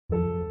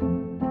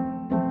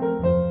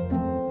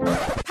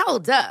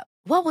Hold up.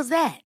 What was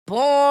that?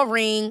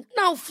 Boring.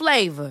 No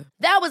flavor.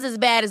 That was as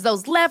bad as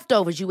those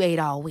leftovers you ate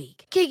all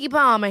week. Keke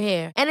Palmer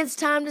here. And it's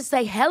time to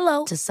say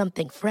hello to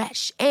something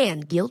fresh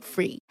and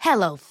guilt-free.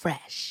 Hello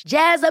Fresh.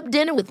 Jazz up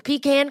dinner with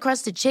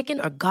pecan-crusted chicken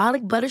or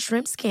garlic butter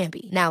shrimp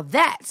scampi. Now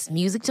that's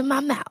music to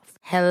my mouth.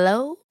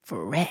 Hello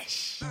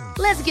Fresh.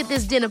 Let's get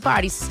this dinner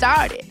party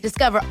started.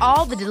 Discover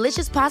all the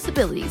delicious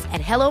possibilities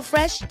at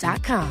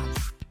hellofresh.com.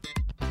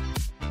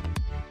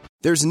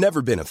 There's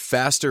never been a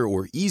faster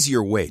or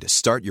easier way to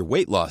start your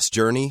weight loss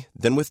journey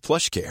than with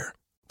PlushCare.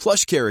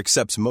 PlushCare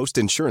accepts most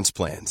insurance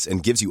plans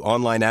and gives you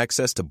online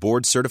access to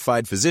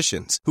board-certified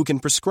physicians who can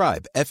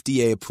prescribe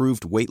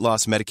FDA-approved weight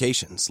loss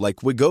medications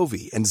like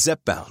Wegovy and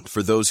Zepbound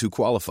for those who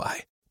qualify.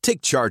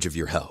 Take charge of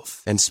your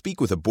health and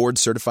speak with a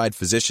board-certified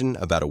physician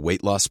about a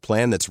weight loss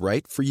plan that's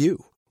right for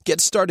you.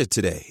 Get started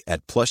today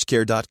at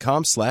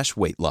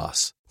plushcare.com/weight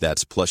loss.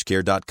 That's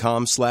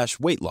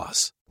plushcare.com/weight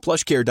loss.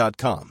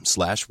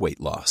 plushcare.com/weight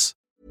loss.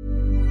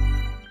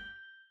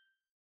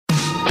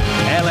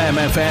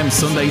 LMFM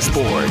Sunday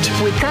Sport.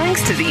 With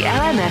thanks to the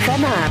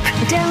LMFM app.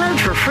 Download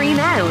for free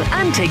now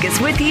and take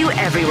us with you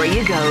everywhere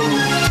you go.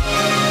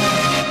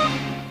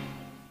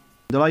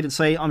 Delighted to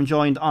say I'm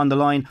joined on the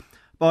line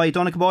by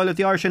Donnchadh Boyle of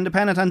the Irish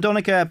Independent. And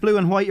Donnchadh, blue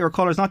and white, your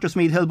colours, not just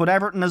Meath Hill but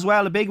Everton as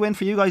well. A big win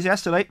for you guys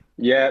yesterday.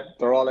 Yeah,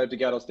 they're all out to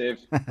get us, Dave.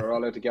 They're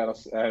all out to get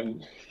us.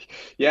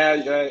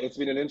 It's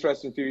been an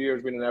interesting few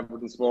years being an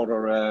Everton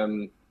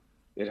supporter.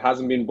 It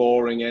hasn't been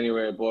boring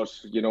anyway, but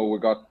we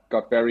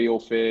got very au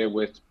fait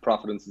with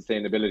profit and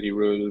sustainability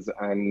rules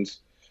and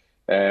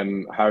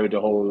how the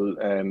whole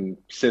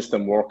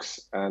system works.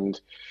 And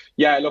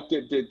yeah, look,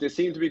 they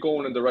seem to be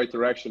going in the right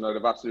direction. I'd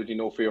have absolutely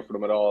no fear for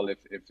them at all if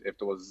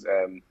there was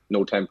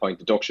no 10-point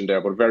deduction there.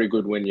 But a very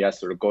good win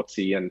yesterday,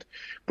 gutsy and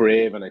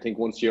brave. And I think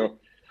once they're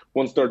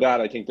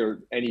that, I think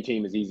any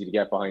team is easy to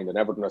get behind, and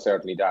Everton are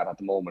certainly that at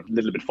the moment. A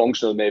little bit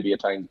functional maybe at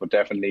times, but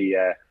definitely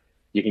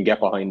you can get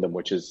behind them,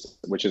 which is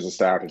a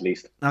start at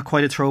least. Not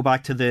quite a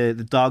throwback to the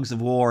Dogs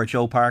of War,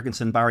 Joe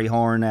Parkinson, Barry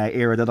Horn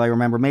era that I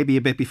remember, maybe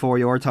a bit before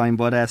your time,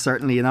 but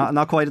certainly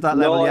not quite at that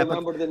level yet. No, I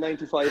remember the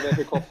 95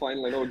 FA Cup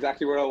final. I know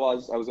exactly where I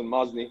was. I was in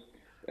Mosney.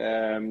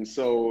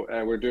 So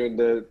we're doing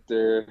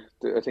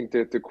I think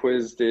the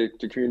quiz, the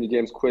community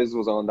games quiz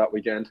was on that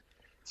weekend.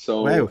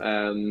 So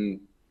wow.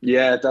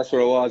 Yeah, that's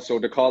where I was. So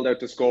they called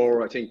out the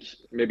score, I think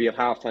maybe at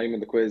half time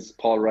in the quiz,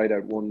 Paul Wright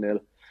out 1-0.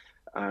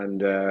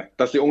 And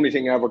that's the only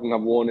thing Everton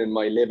have won in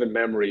my living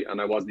memory, and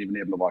I wasn't even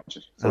able to watch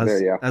it. So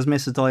there you are. As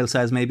Mrs. Doyle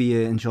says, maybe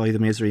you enjoy the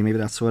misery. Maybe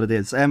that's what it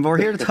is. But we're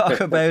here to talk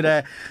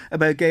about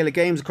Gaelic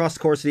games across the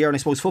course of the year, and I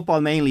suppose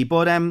football mainly.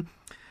 But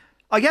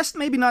I guess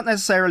maybe not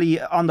necessarily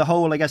on the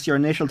whole. I guess your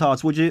initial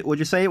thoughts. Would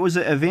you say it was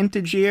a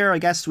vintage year? I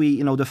guess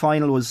the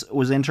final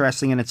was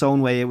interesting in its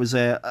own way. It was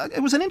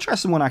an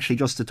interesting one actually.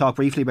 Just to talk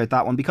briefly about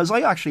that one, because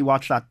I actually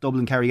watched that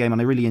Dublin Kerry game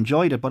and I really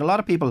enjoyed it. But a lot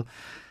of people,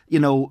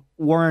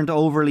 weren't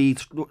overly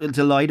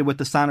delighted with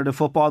the standard of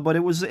football, but it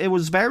was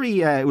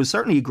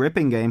certainly a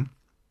gripping game.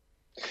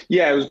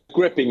 Yeah, it was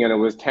gripping and it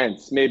was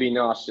tense. Maybe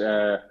not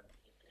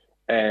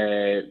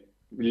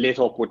lit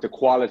up with the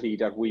quality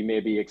that we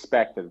maybe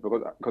expected,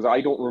 because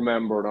I don't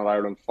remember an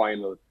Ireland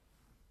final,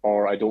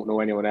 or I don't know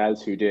anyone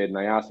else who did. And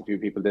I asked a few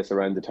people this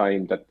around the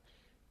time, that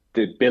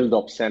the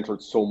build-up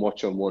centred so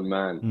much on one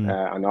man,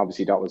 and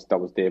obviously that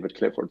was David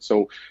Clifford.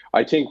 So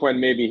I think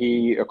when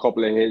maybe a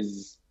couple of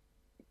his.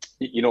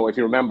 If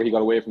you remember, he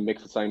got away from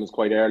Mick Fitzsimons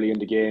quite early in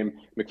the game.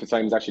 Mick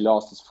Fitzsimons actually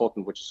lost his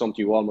footing, which is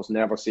something you almost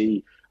never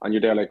see. And you're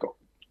there like, oh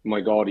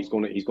my God, he's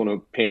going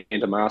to paint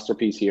a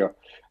masterpiece here.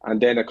 And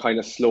then it kind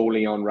of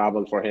slowly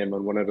unravelled for him.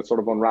 And when it sort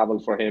of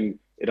unravelled for him,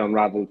 it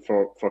unravelled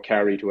for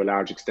Kerry to a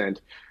large extent.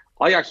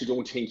 I actually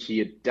don't think he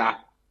had that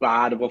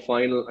bad of a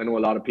final. I know a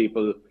lot of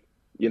people,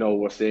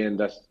 were saying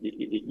that,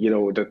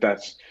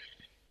 that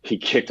he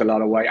kicked a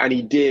lot away, and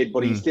he did,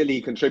 but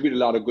he contributed a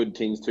lot of good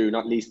things too.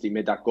 Not least, he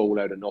made that goal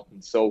out of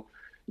nothing. So,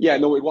 yeah,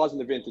 no, it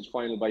wasn't a vintage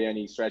final by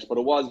any stretch, but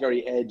it was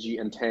very edgy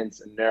and tense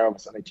and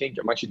nervous. And I think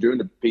I'm actually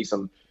doing a piece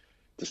on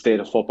the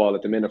state of football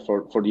at the minute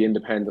for the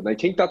Independent. I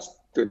think that's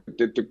the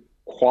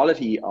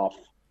quality of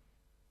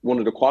one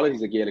of the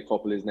qualities of Gaelic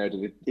football is now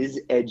that it is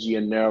edgy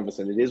and nervous,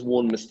 and it is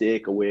one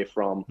mistake away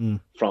from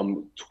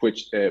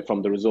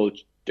the result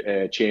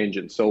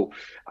changing. So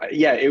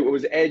it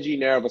was edgy,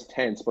 nervous,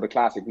 tense, but a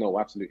classic. No,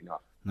 absolutely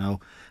not.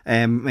 No.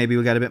 Maybe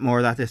we'll get a bit more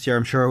of that this year.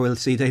 I'm sure we'll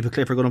see David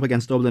Clifford going up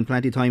against Dublin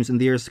plenty of times in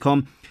the years to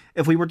come.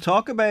 If we were to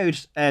talk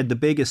about the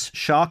biggest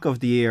shock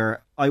of the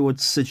year, I would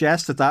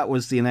suggest that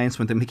was the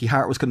announcement that Mickey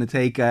Hart was going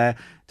to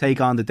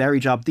take on the Derry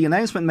job. The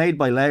announcement made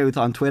by Louth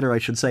on Twitter, I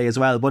should say, as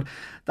well. But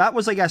that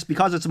was, I guess,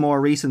 because it's a more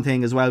recent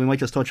thing as well. We might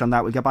just touch on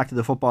that. We'll get back to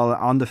the football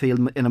on the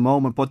field in a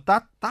moment. But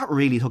that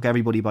really took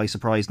everybody by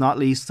surprise, not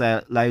least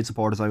Louth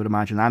supporters, I would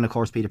imagine. And, of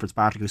course, Peter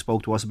Fitzpatrick, who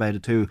spoke to us about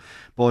it too.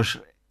 But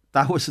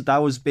that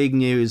was big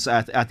news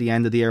at the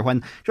end of the year,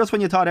 when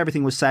you thought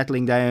everything was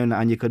settling down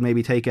and you could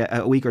maybe take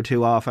a week or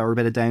two off or a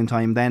bit of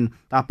downtime. Then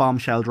that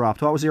bombshell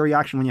dropped. What was your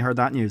reaction when you heard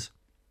that news?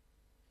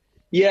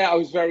 Yeah, I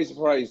was very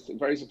surprised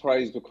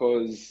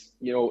because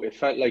it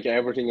felt like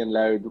everything in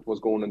Louth was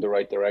going in the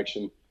right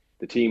direction.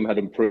 The team had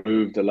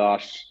improved a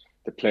lot.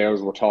 The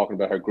players were talking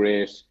about how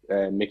great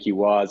Mickey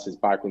was, his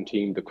backroom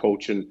team, the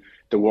coaching,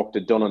 the work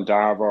they'd done on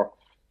Darver.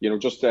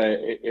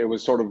 It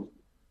was sort of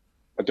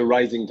the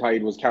rising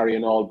tide was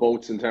carrying all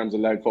boats in terms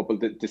of Louth football.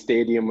 The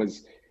stadium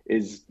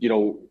there's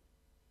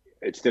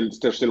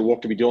still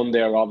work to be done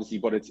there, obviously,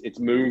 but it's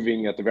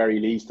moving at the very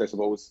least, I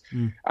suppose.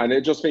 And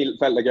it just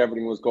felt like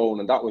everything was going,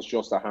 and that was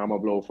just a hammer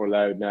blow for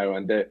Louth now.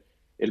 And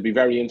it'll be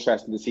very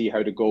interesting to see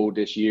how to go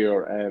this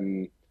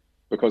year,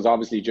 because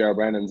obviously Ger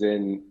Brennan's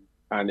in,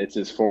 and it's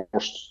his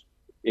first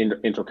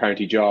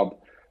inter-county job,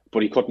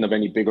 but he couldn't have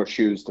any bigger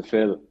shoes to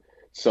fill.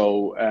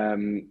 So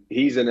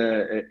he's in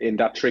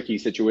that tricky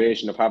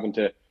situation of having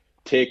to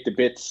take the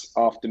bits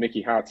off the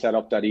Mickey Hart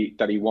setup that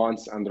he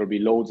wants, and there'll be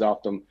loads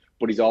of them.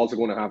 But he's also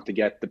going to have to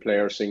get the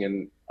players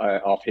singing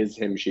off his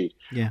hymn sheet,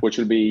 which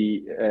will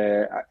be,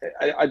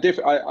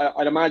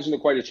 I'd imagine,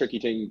 quite a tricky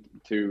thing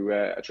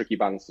a tricky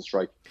balance to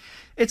strike.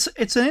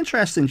 It's an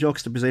interesting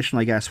juxtaposition,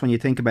 I guess, when you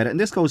think about it. And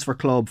this goes for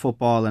club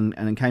football and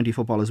in county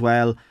football as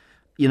well.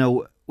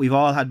 We've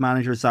all had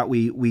managers that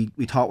we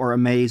thought were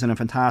amazing and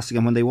fantastic,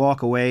 and when they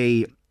walk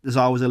away, there's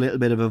always a little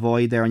bit of a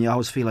void there, and you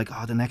always feel like,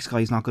 the next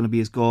guy's not going to be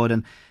as good,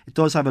 and it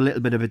does have a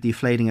little bit of a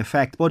deflating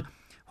effect. But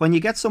when you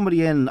get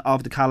somebody in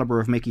of the calibre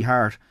of Mickey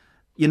Hart,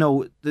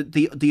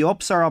 the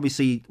ups are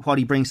obviously what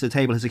he brings to the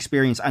table, his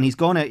experience, and he's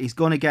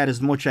gonna get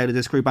as much out of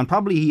this group, and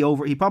probably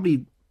he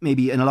probably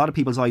maybe in a lot of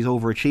people's eyes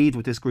overachieved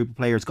with this group of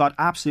players, got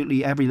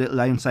absolutely every little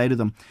ounce out of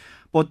them.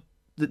 But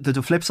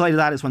the flip side of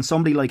that is when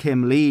somebody like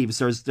him leaves,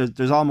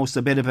 there's almost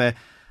a bit of a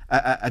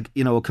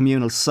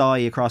communal sigh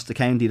across the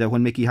county that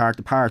when Mickey Hart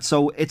departs.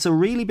 So it's a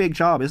really big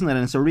job, isn't it?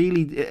 And it's a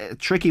really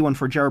tricky one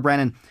for Ger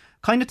Brennan,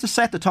 kind of to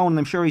set the tone. And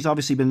I'm sure he's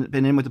obviously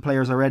been in with the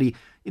players already.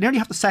 You nearly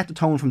have to set the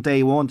tone from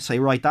day one to say,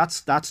 right,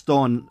 that's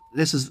done.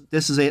 This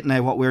is it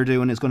now. What we're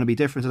doing is going to be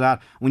different to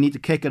that. We need to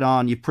kick it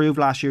on. You proved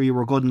last year you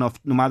were good enough.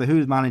 No matter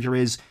who the manager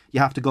is, you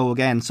have to go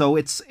again. So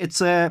it's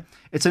an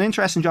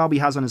interesting job he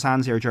has on his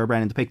hands here, Ger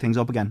Brennan, to pick things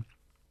up again.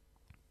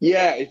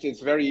 Yeah,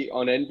 it's a very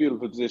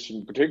unenviable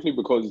position, particularly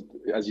because,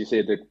 as you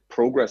say, the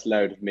progress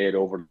Louth have made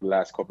over the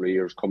last couple of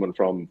years, coming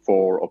from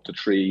 4 up to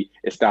 3,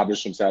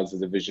 established themselves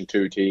as a Division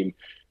 2 team,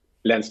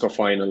 Leinster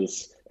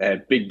finals,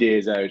 big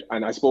days out.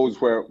 And I suppose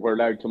where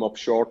Louth came up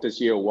short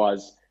this year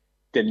was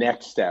the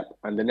next step.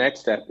 And the next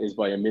step is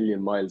by a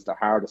million miles the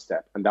hardest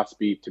step, and that's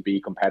to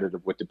be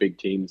competitive with the big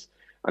teams.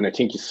 And I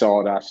think you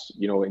saw that,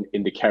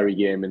 in the Kerry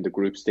game in the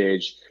group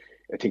stage.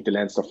 I think the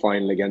Leinster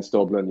final against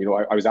Dublin,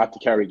 I was at the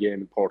Kerry game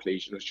in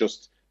Portlaoise, and it was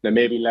just, now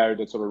maybe Louth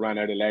had sort of ran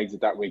out of legs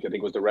at that week. I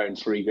think it was the round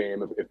 3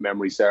 game, if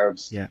memory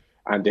serves. Yeah.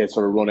 And they'd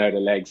sort of run out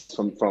of legs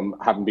from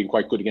having been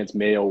quite good against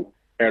Mayo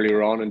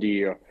earlier on in the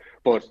year.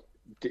 But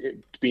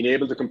being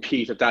able to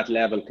compete at that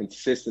level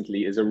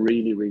consistently is a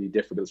really, really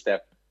difficult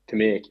step to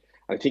make.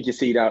 And I think you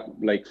see that,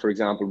 like, for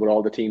example, with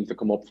all the teams that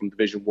come up from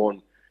Division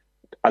 1,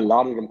 a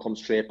lot of them come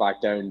straight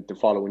back down the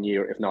following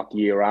year, if not the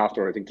year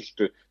after. I think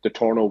the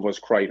turnover is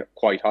quite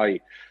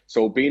high.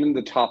 So being in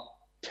the top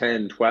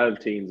 10, 12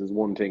 teams is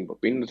one thing, but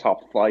being in the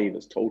top 5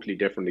 is totally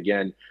different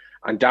again.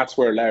 And that's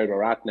where Louth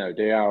are at now.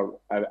 They are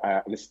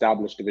an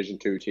established Division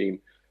 2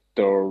 team.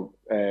 They're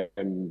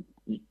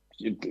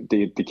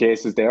the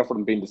case is there for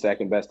them being the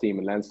second best team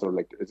in Leinster.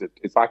 Like,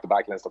 it's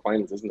back-to-back Leinster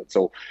finals, isn't it?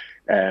 So,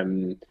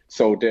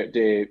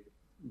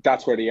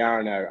 that's where they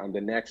are now, and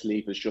the next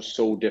leap is just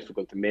so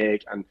difficult to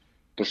make. And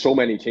there's so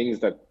many things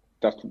that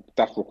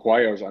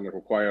requires, and it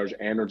requires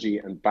energy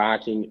and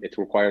backing. It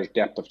requires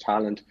depth of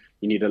talent.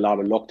 You need a lot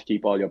of luck to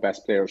keep all your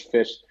best players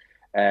fit.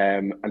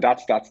 And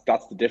that's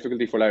the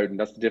difficulty for Louth, and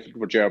that's the difficulty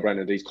for Ger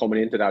Brennan. He's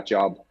coming into that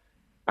job,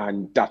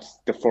 and that's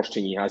the first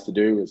thing he has to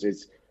do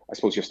is I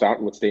suppose you're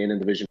starting with staying in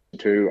Division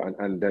 2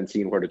 and then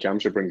seeing where the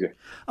championship brings you.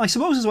 I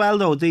suppose as well,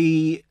 though,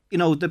 the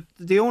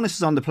onus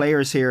is on the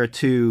players here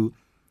to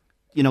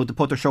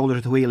put their shoulder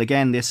to the wheel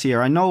again this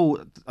year. I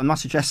know I'm not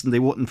suggesting they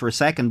wouldn't for a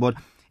second, but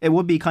it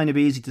would be kind of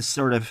easy to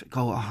sort of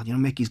go,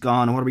 Mickey's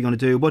gone, and what are we going to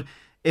do? But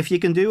if you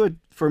can do it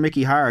for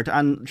Mickey Hart,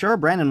 and Ger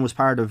Brennan was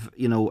part of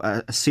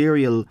a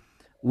serial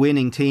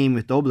winning team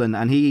with Dublin,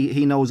 and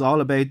he knows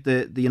all about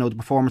the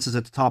performances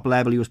at the top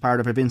level. He was part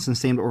of a Vincent's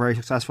team that were very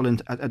successful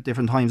at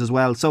different times as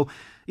well. So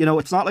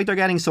it's not like they're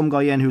getting some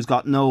guy in who's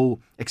got no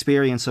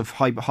experience of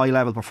high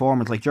level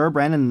performance. Like, Ger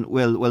Brennan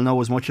will know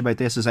as much about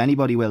this as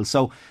anybody will.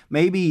 So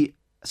maybe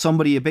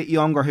somebody a bit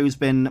younger who's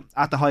been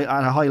at a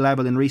high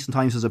level in recent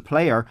times as a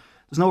player,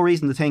 there's no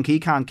reason to think he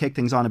can't kick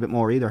things on a bit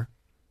more either.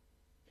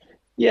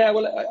 Yeah,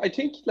 well, I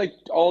think like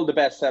all the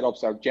best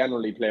setups are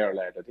generally player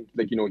led. I think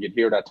you'd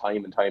hear that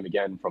time and time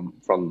again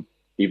from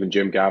even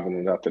Jim Gavin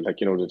and that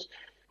that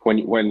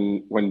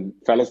when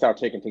fellas start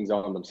taking things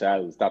on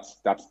themselves,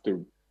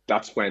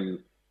 that's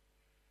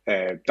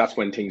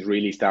when things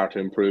really start to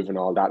improve and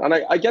all that. And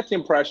I get the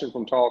impression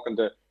from talking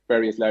to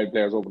various Louth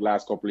players over the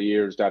last couple of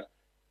years that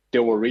they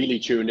were really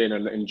tuned in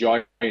and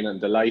enjoying and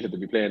delighted to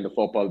be playing the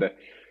football.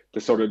 The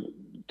sort of,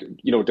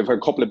 they've had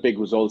a couple of big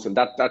results, and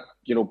that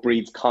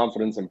breeds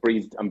confidence and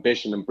breeds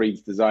ambition and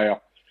breeds desire.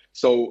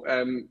 So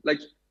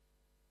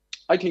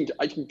I think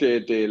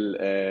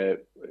they'll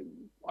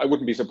I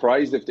wouldn't be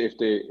surprised if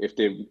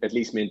they at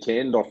least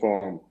maintained their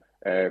form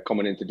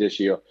coming into this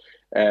year.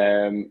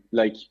 There's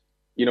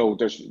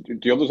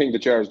the other thing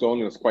that Chair has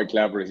done is quite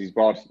clever. Is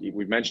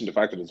we've mentioned the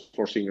fact that it's his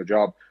first senior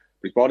job,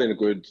 but he's brought in a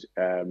good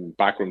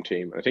backroom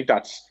team. I think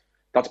that's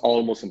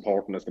almost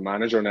important as the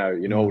manager now.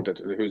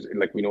 That who's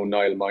like we know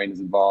Niall Mine is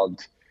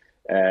involved.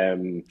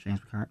 James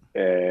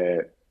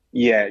McCartan.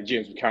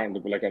 James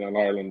McCartan, like an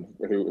All-Ireland,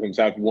 who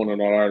himself won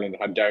an All-Ireland,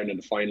 had down in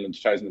the final in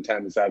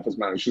 2010 himself as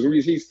manager. So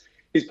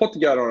he's put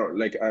together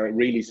like a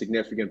really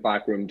significant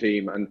backroom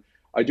team, and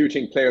I do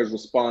think players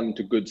respond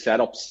to good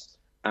setups,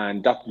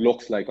 and that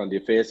looks like on the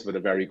face of it a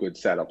very good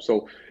setup.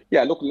 So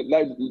yeah, look,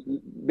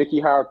 Mickey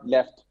Hart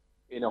left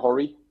in a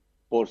hurry,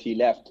 but he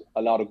left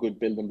a lot of good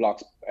building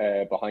blocks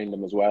behind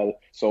him as well.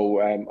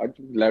 So I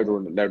think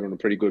Louder in a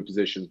pretty good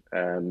position,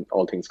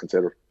 all things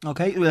considered.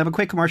 Okay, we'll have a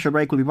quick commercial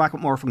break. We'll be back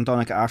with more from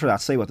Donnchadh after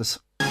that. Stay with us.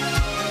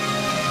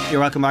 You're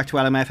welcome back to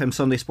LMFM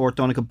Sunday Sport.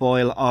 Donnchadh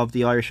Boyle of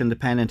the Irish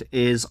Independent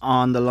is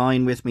on the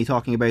line with me,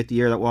 talking about the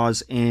year that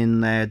was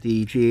in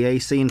the GAA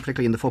scene,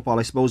 particularly in the football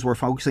I suppose we're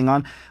focusing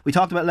on. We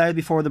talked about Louth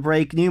before the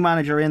break. New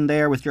manager in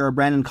there with Gerard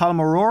Brennan.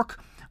 Colm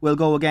O'Rourke will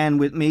go again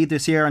with me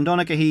this year. And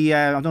Donnchadh,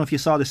 I don't know if you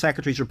saw the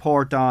Secretary's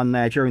report on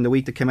during the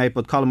week that came out,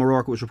 but Colm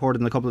O'Rourke was reported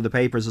in a couple of the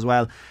papers as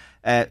well,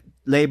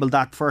 labelled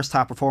that first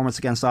half performance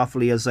against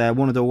Offaly as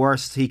one of the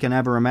worst he can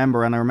ever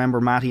remember. And I remember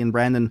Matty and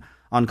Brendan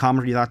on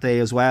commentary that day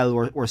as well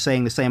were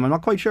saying the same. I'm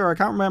not quite sure, I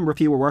can't remember if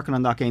you were working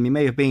on that game, you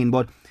may have been,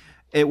 but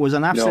it was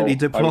an absolutely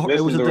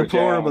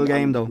deplorable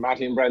game though.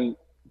 Matty and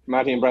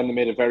Brendan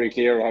made it very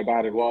clear how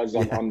bad it was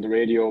on the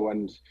radio,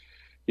 and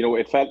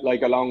it felt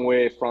like a long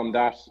way from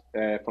that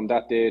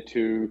day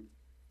to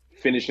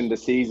finishing the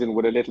season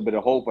with a little bit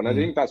of hope, and I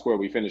think that's where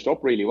we finished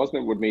up, really,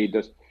 wasn't it, with me,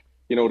 that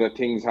that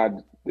things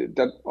had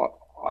that.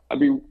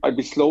 I'd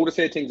be slow to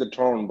say things had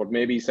turned, but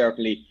maybe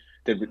certainly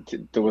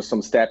there was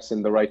some steps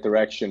in the right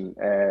direction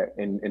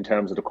in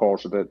terms of the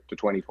course of the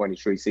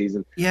 2023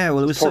 season. Yeah,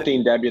 well, it was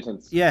 13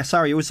 debutants. Yeah,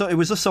 sorry, it was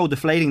just so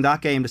deflating,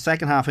 that game. The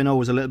second half, I know,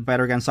 was a little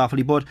better against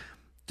Offaly, but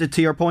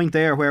to your point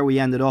there, where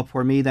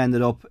Meath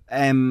ended up,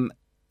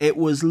 it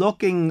was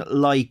looking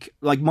like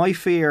my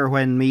fear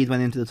when Meath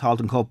went into the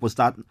Tailteann Cup was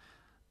that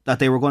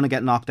they were going to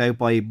get knocked out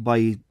by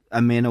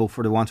a minnow,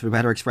 for the want of a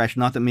better expression.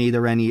 Not that Meath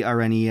are any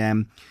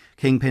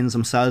kingpins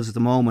themselves at the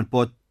moment,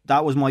 but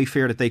that was my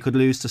fear, that they could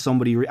lose to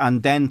somebody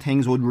and then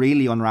things would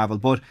really unravel.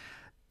 But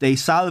they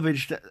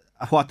salvaged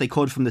what they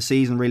could from the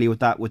season, really, with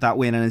that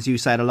win. And as you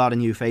said, a lot of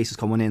new faces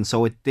coming in,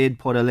 so it did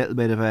put a little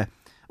bit of a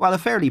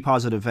fairly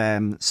positive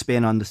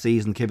spin on the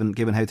season,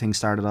 given how things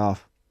started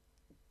off.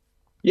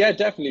 Yeah,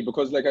 definitely,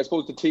 because I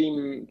suppose the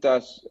team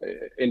that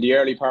in the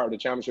early part of the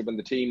championship and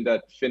the team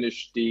that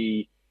finished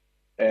the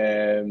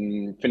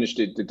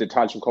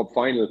Tailteann Cup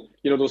final,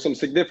 there was some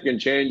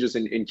significant changes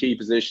in key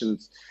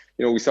positions.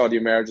 We saw the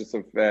emergence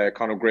of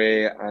Conor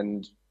Gray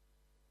and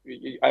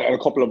a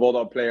couple of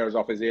other players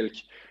off his ilk.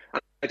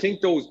 And I think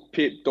those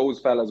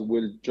fellas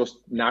will just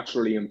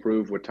naturally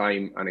improve with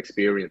time and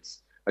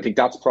experience. I think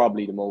that's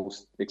probably the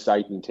most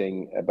exciting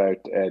thing about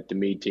the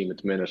Meath team at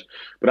the minute.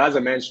 But as I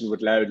mentioned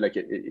with Louth,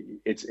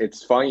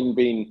 it's fine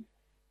being,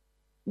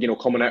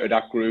 coming out of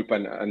that group,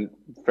 and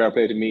fair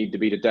play to Meath to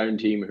beat a down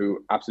team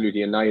who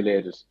absolutely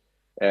annihilated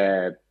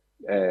Laois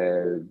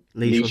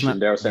in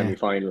their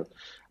semi-final.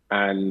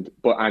 And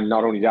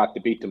not only that, they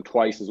beat them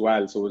twice as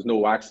well, so it was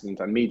no accident.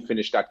 And Meath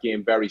finished that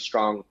game very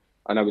strong.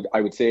 And I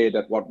would say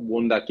that what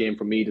won that game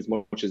for Meath as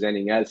much as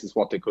anything else is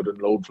what they could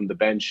unload from the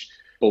bench,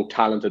 both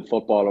talented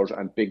footballers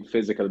and big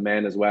physical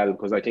men as well.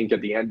 Because I think at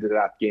the end of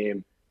that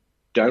game,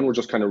 Down were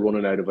just kind of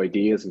running out of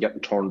ideas and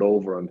getting turned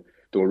over, and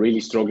they were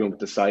really struggling with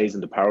the size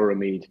and the power of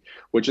Meath,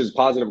 which is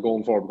positive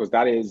going forward, because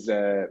that is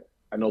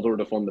another of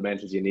the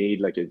fundamentals you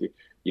need.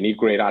 You need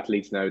great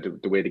athletes now,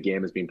 the way the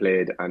game has been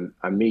played, and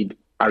Meath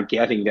are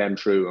getting them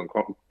through and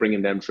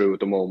bringing them through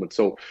at the moment.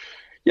 So,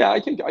 yeah, I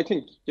think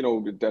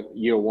that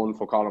year one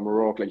for Colm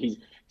O'Rourke,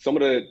 some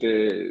of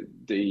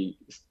the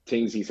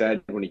things he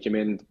said when he came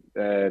in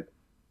to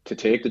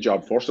take the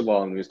job, first of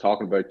all, and he was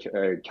talking about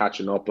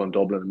catching up on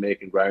Dublin and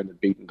making ground and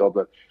beating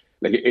Dublin,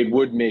 it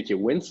would make you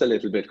wince a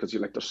little bit, because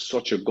you're there's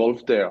such a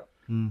gulf there.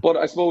 But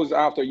I suppose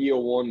after year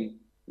one,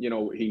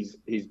 he's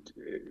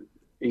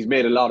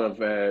made a lot of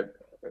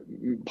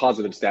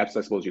positive steps,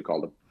 I suppose you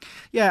call them.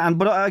 Yeah,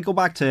 but I go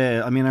back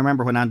to, I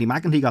remember when Andy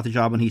McEntee got the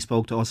job and he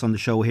spoke to us on the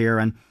show here,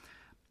 and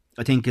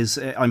I think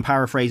I'm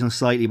paraphrasing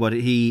slightly, but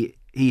he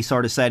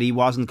sort of said he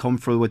wasn't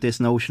comfortable with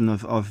this notion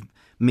of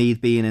Meath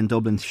being in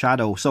Dublin's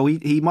shadow. So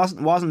he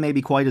wasn't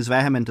maybe quite as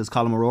vehement as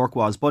Colm O'Rourke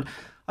was. But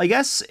I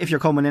guess if you're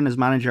coming in as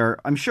manager,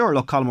 I'm sure,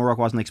 Colm O'Rourke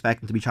wasn't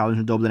expecting to be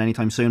challenging Dublin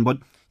anytime soon, but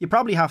you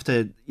probably have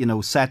to,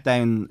 set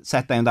down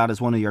that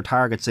as one of your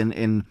targets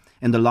in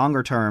the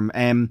longer term.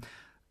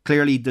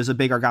 Clearly, there's a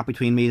bigger gap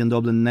between Meath and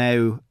Dublin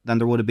now than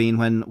there would have been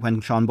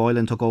when Sean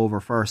Boylan took over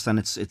first, and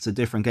it's a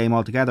different game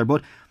altogether.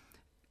 But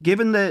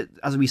given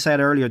as we said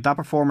earlier, that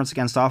performance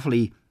against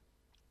Offaly,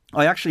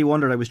 I actually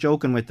wondered, I was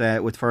joking with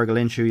Fergal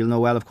Lynch, who you'll know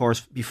well, of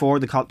course, before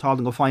the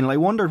Tailteann Cup final. I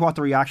wondered what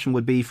the reaction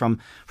would be from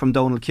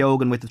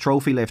Donnchadh with the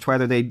trophy lift,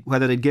 whether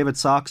they'd give it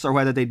socks or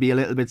whether they'd be a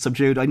little bit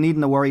subdued. I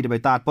needn't have worried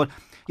about that. But,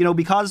 you know,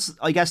 because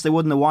I guess they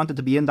wouldn't have wanted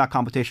to be in that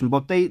competition,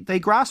 but they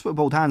grasped it with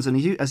both hands.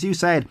 And as you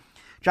said,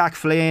 Jack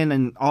Flynn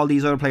and all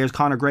these other players,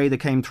 Conor Gray that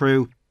came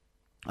through,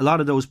 a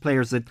lot of those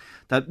players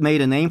that made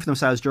a name for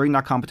themselves during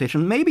that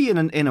competition, maybe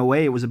in a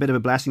way it was a bit of a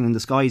blessing in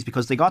disguise,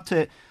 because they got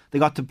to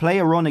play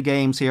a run of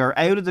games here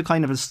out of the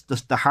kind of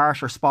the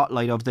harsher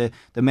spotlight of the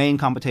main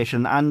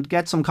competition and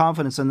get some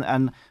confidence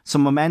and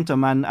some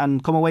momentum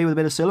and come away with a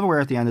bit of silverware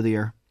at the end of the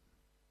year.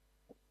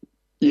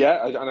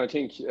 Yeah, and I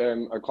think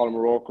Colin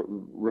O'Rourke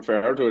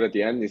referred to it at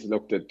the end. He said,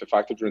 look, the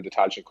fact that you're in the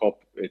Tailteann Cup,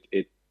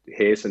 it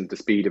hastened the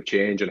speed of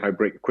change and how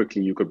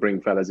quickly you could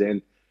bring fellas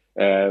in.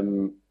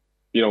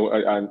 You know,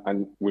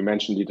 and we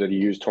mentioned that he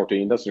used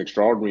 13. That's an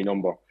extraordinary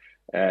number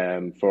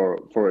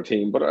for a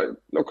team. But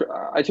look,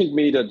 I think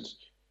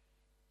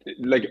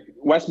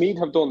Westmeath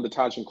have done the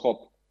Tailteann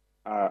Cup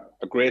a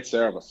great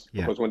service,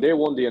 because when they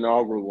won the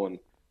inaugural one,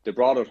 they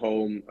brought it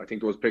home. I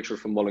think there was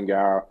pictures from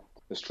Mullingar.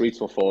 The streets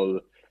were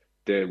full.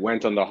 They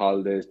went on the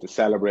holidays. They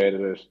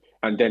celebrated it,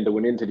 and then they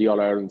went into the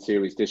All-Ireland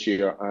series this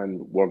year and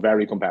were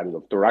very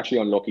competitive. They were actually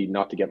unlucky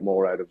not to get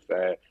more out of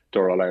their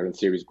All-Ireland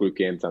series group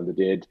games than they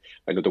did.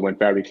 I know they went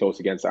very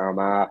close against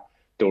Armagh.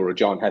 They were a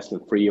John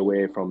Heston free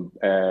away from,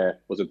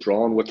 was it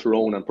drawn with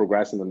Tyrone and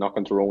progressing and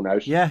knocking Tyrone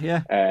out?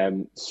 Yeah.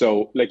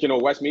 So, like, you know,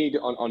 Westmeath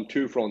on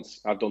two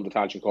fronts have done the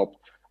Tailteann Cup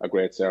a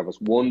great service.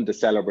 One, they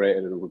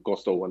celebrated it with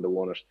gusto when they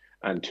won it.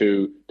 And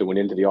two, they went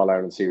into the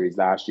All-Ireland series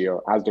last year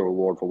as the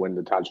reward for winning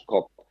the Tailteann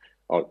Cup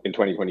in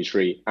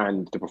 2023,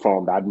 and they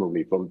performed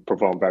admirably,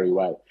 performed very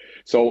well.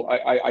 So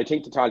I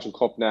think the Tailteann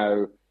Cup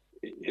now,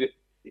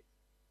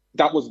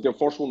 that was the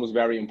first one, was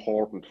very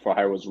important for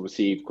how it was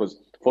received, because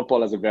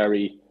football has a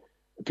very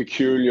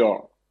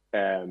peculiar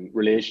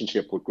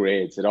relationship with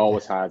grades. It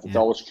always has. It's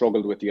always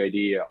struggled with the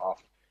idea of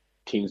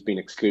teams being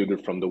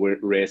excluded from the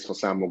race for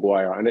Sam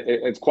Maguire, and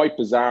it's quite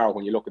bizarre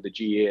when you look at the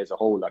GA as a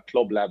whole, at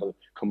club level,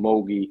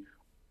 camogie,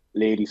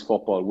 ladies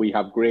football, we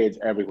have grades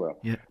everywhere.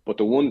 But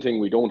the one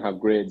thing we don't have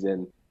grades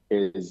in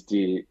is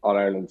the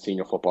All-Ireland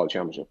Senior Football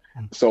Championship.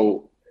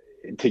 So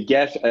to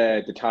get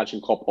the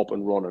Tailteann Cup up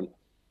and running,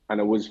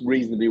 and it was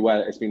reasonably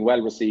well, it's been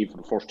well received for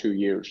the first 2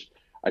 years.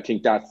 I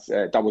think that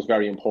was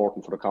very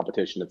important for the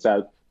competition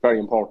itself. Very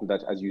important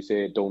that, as you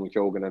say,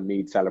 Donnchadh and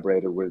Meath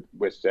celebrated with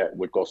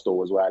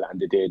gusto as well, and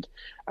they did.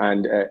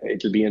 And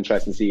it'll be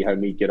interesting to see how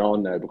Meath get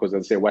on now, because,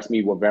 as I say,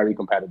 Westmeath were very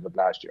competitive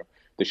last year.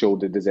 They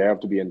showed they deserve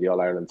to be in the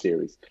All-Ireland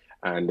series,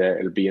 and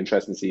it'll be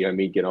interesting to see how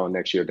Meath get on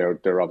next year.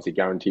 They're obviously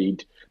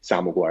guaranteed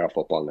Sam Maguire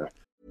football now.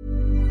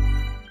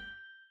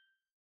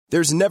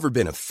 There's never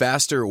been a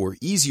faster or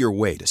easier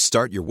way to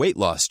start your weight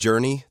loss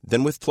journey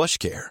than with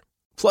PlushCare.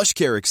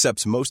 PlushCare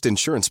accepts most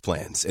insurance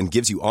plans and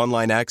gives you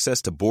online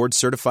access to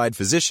board-certified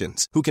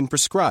physicians who can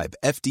prescribe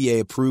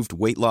FDA-approved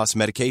weight loss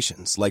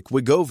medications like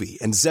Wegovy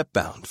and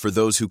Zepbound for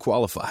those who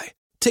qualify.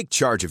 Take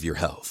charge of your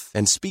health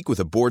and speak with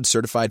a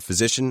board-certified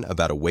physician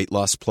about a weight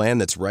loss plan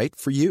that's right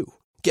for you.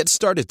 Get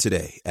started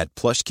today at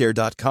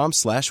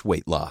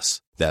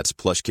plushcare.com/weightloss. That's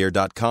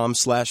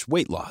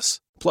plushcare.com/weightloss.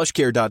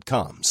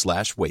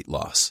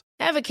 plushcare.com/weightloss.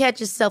 Ever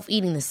catch yourself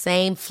eating the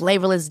same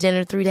flavorless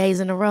dinner 3 days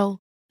in a row?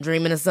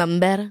 Dreaming of something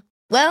better?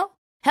 Well,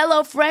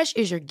 HelloFresh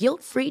is your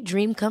guilt-free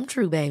dream come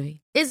true,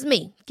 baby. It's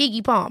me,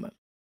 Keke Palmer.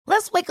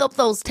 Let's wake up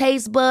those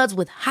taste buds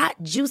with hot,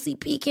 juicy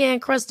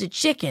pecan-crusted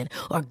chicken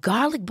or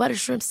garlic butter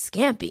shrimp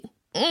scampi.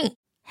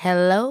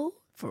 Hello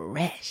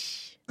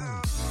Fresh.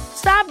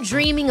 Stop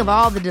dreaming of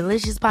all the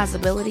delicious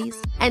possibilities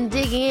and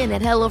dig in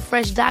at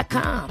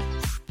HelloFresh.com.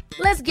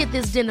 Let's get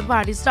this dinner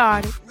party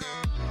started.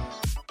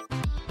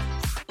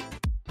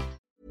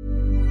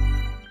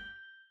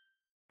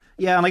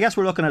 Yeah, and I guess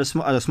we're looking at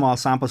a small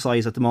sample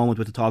size at the moment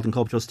with the Tailteann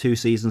Cup, just 2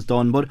 seasons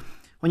done. But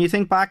when you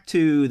think back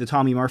to the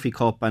Tommy Murphy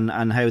Cup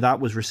and how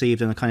that was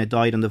received, and it kind of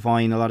died on the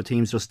vine, a lot of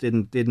teams just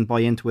didn't buy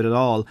into it at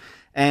all.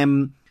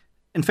 In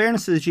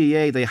fairness to the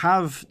GAA,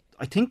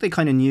 I think they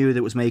kind of knew that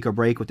it was make or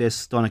break with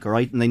this Donnchadh,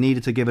 right? And they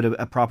needed to give it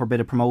a proper bit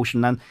of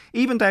promotion, and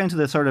even down to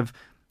the sort of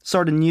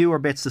newer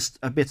bits of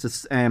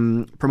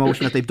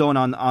promotion that they've done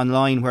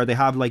online, where they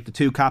have like the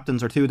 2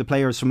 captains or 2 of the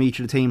players from each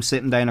of the teams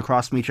sitting down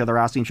across from each other,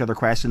 asking each other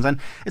questions, and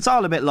it's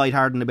all a bit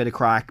lighthearted and a bit of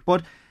crack,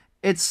 but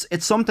it's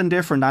something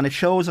different, and it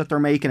shows that they're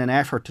making an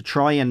effort to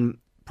try and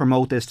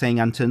promote this thing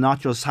and to not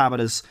just have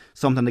it as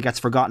something that gets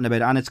forgotten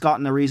about. And it's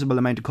gotten a reasonable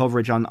amount of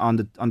coverage on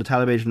the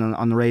television and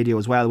on the radio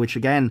as well, which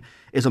again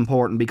is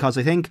important, because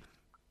I think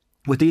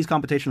with these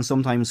competitions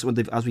sometimes,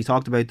 as we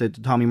talked about the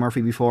Tommy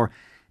Murphy before,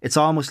 it's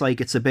almost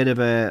like it's a bit of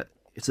a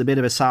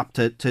sap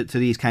to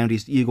these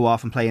counties. You go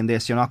off and play in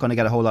this, you're not going to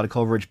get a whole lot of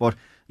coverage, but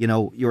you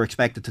know you're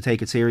expected to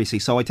take it seriously.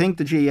 So I think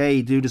the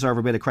GAA do deserve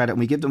a bit of credit, and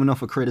we give them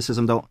enough of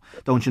criticism,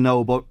 don't you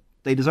know? But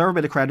they deserve a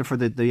bit of credit for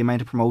the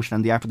amount of promotion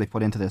and the effort they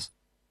put into this.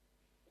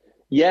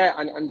 Yeah,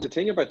 and the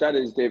thing about that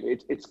is, Dave,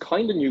 it's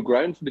kind of new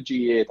ground for the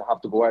GAA to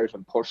have to go out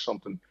and push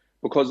something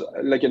Because,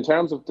 like, in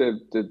terms of the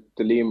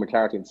Liam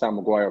McCarthy and Sam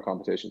Maguire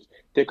competitions,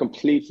 they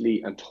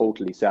completely and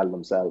totally sell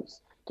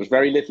themselves. There's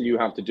very little you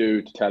have to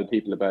do to tell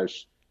people about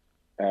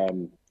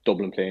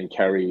Dublin playing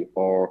Kerry,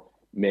 or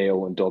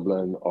Mayo in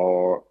Dublin,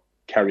 or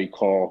Kerry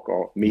Cork,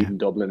 or Meath in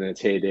Dublin in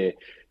its heyday.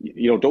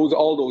 You know,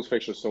 all those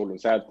fixtures sold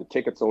themselves. The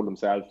tickets sold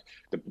themselves.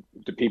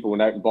 The people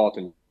went out and bought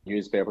the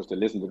newspapers to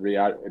listen to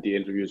the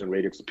interviews and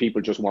radio, because the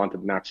people just wanted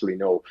to naturally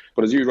know.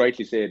 But as you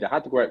rightly say, they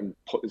had to go out and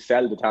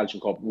sell the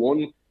Tailteann Cup,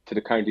 one, to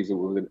the counties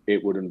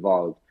it would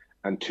involve,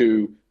 and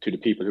two, to the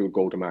people who would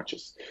go to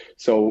matches.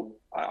 So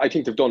I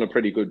think they've done a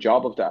pretty good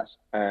job of that.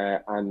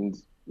 And,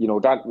 you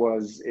know, that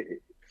was...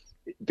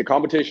 the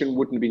competition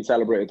wouldn't have been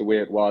celebrated the way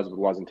it was if it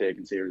wasn't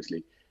taken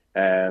seriously.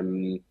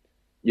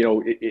 You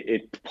know,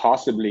 it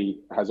possibly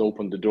has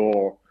opened the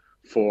door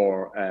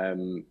for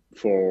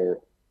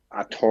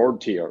a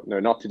third tier. Now,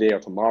 not today or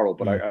tomorrow,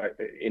 but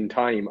in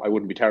time, I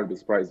wouldn't be terribly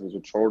surprised if it was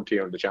a third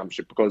tier in the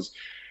championship, because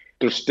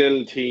there's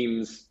still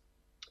teams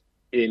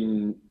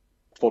in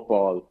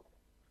football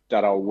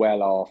that are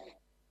well off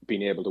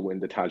being able to win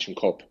the Tailteann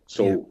Cup.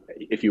 So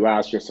if you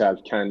ask yourself,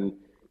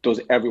 does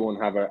everyone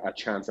have a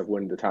chance of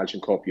winning the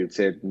Tailteann Cup? You'd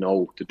say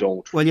no, they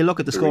don't. Well, you look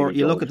at the score.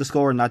 Really look at the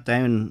score in that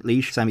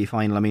Down-Laois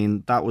semi-final. I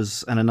mean, that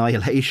was an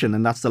annihilation,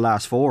 and that's the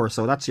last four.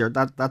 So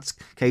that's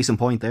case in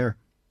point there.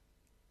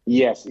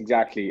 Yes,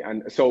 exactly.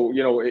 And so,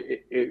 you know,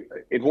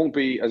 it won't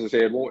be, as I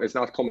say, it's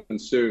not coming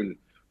soon.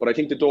 But I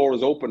think the door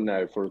is open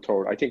now for a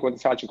third. I think when the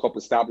Tailteann Cup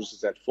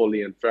establishes that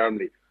fully and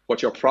firmly,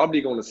 what you're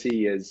probably going to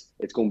see is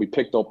it's going to be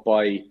picked up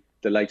by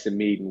the likes of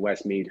Meath and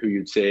Westmeath, who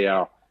you'd say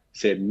are,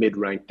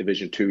 mid-ranked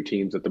Division 2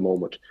 teams at the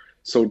moment.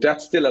 So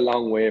that's still a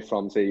long way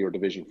from, say, your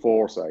Division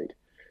 4 side.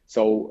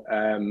 So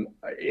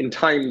in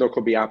time, there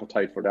could be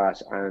appetite for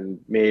that, and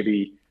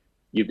maybe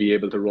you'd be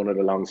able to run it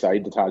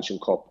alongside the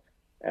Tailteann Cup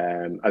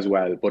as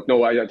well. But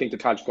no, I think the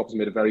Tailteann Cup has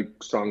made a very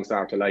strong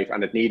start to life,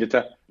 and it needed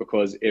to,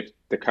 because if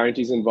the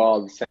counties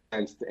involved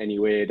sensed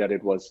anyway that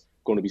it was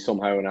going to be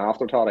somehow an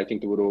afterthought, I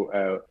think they would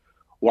have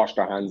washed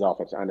their hands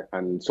off it,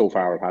 and so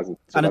far it hasn't.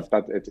 So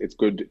it's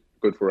good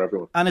for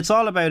everyone. And it's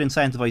all about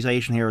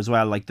incentivisation here as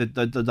well. Like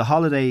the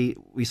holiday,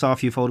 we saw a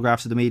few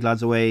photographs of the Meath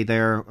lads away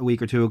there a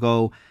week or two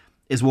ago,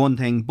 is one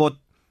thing, but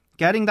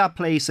getting that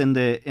place in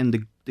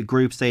the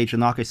group stage, the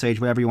knockout stage,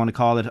 whatever you want to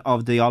call it,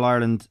 of the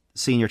All-Ireland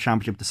Senior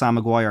Championship, the Sam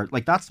Maguire,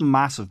 like, that's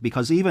massive,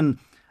 because even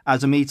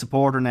as a Meath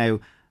supporter now,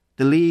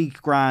 the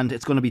league, grand,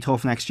 it's going to be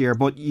tough next year,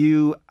 but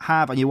you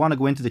want to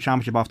go into the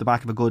championship off the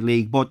back of a good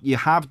league, but you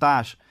have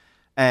that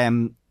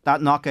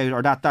knockout,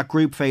 or that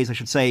group phase, I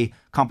should say,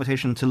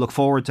 competition to look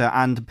forward to,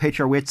 and pitch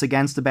your wits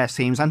against the best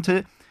teams, and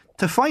to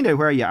find out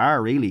where you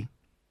are, really.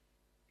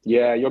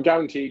 Yeah, you're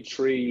guaranteed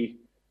 3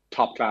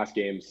 top-class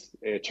games,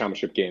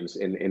 championship games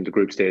in the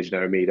group stage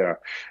now, me there.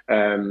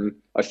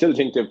 I still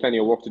think they have plenty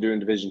of work to do in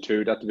Division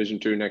 2. That Division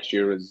 2 next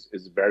year is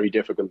very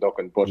difficult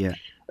looking, but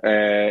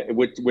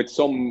with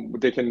some,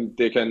 they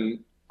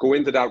can go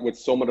into that with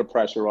some of the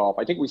pressure off.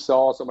 I think we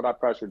saw some of that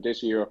pressure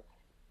this year,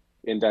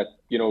 in that,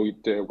 you know,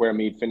 where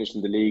Meath finished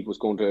in the league was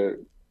going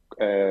to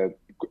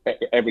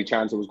every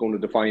chance it was going to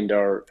define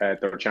their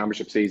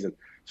championship season.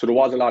 So there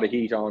was a lot of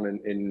heat on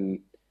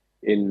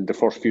in the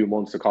first few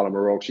months of Colin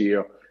O'Rourke's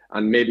year.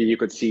 And maybe you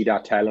could see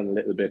that telling a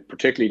little bit,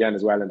 particularly then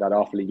as well in that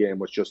Offaly game,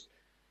 which just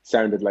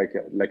sounded like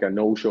a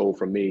no-show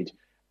from Meath.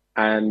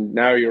 And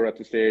now you're at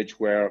the stage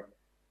where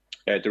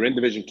they're in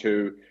Division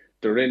 2.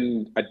 They're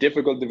in a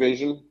difficult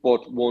division,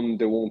 but one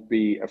they won't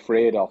be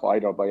afraid of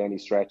either by any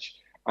stretch.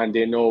 And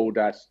they know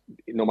that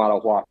no matter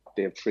what,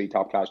 they have 3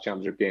 top-class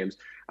championship games.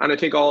 And I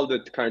think all the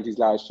counties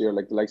last year,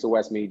 like the likes of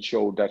Westmeath,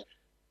 showed that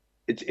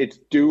it's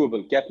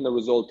doable. Getting the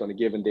result on a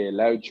given day.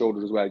 Louth showed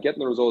it as well. Getting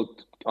the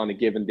result on a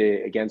given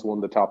day against one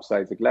of the top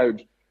sides. Like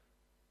Louth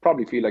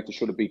probably feel like they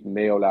should have beaten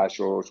Mayo last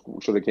year, or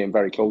should have came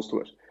very close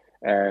to it.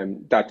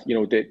 That, you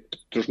know,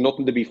 there's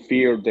nothing to be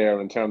feared there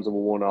in terms of a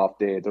one-off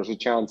day. There's a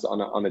chance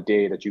on a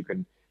day that you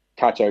can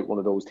catch out one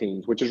of those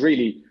teams, which is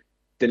really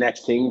the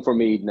next thing for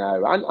Meath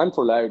now, and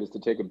for Louth, is to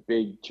take a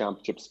big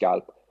championship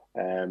scalp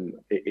in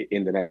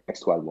the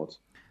next 12 months.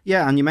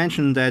 Yeah, and you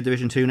mentioned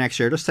Division 2 next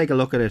year. Just take a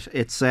look at it.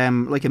 It's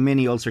like a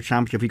mini Ulster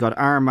Championship. You've got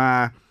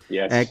Armagh,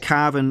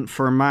 Cavan,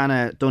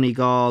 Fermanagh,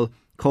 Donegal,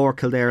 Cork,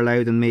 Kildare,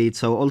 Louth and Meath.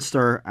 So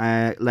Ulster,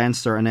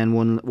 Leinster, and then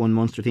one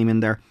Munster team in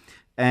there.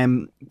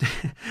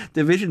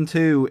 Division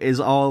 2 is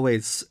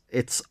always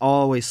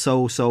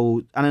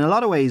so, and in a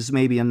lot of ways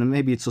maybe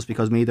it's just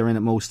because Meath are in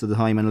it most of the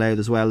time, and Louth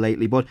as well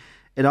lately, but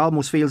it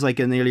almost feels like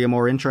nearly a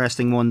more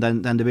interesting one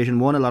than Division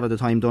 1 a lot of the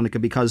time,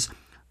 Donnchadh, because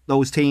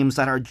those teams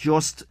that are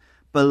just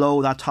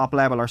below that top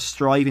level are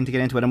striving to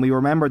get into it. And we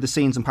remember the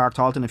scenes in Park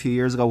Talton a few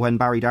years ago when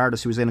Barry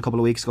Dardis, who was in a couple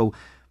of weeks ago,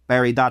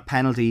 buried that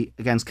penalty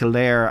against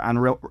Kildare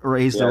and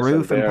raised the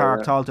roof in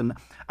Park Talton.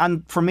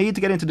 And for me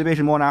to get into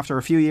Division 1 after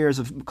a few years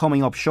of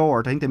coming up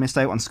short, I think they missed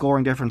out on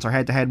scoring difference or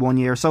head-to-head one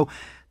year. So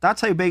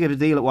that's how big of a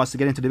deal it was to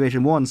get into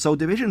Division 1. So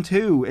Division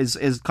 2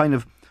 is kind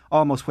of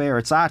almost where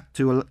it's at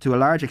to a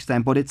large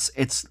extent, but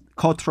it's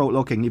cutthroat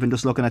looking, even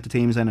just looking at the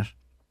teams in it.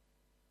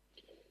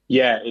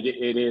 Yeah,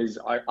 it is.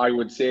 I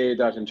would say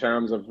that in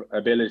terms of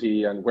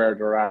ability and where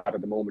they're at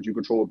the moment, you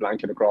could throw a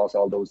blanket across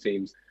all those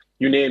teams.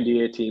 You name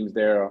the 8 teams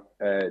there,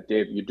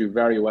 Dave. You do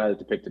very well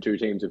to pick the 2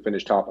 teams who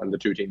finish top and the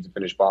 2 teams who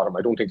finish bottom.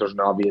 I don't think there's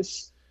an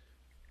obvious.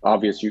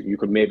 You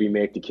could maybe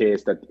make the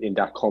case that in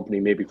that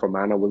company, maybe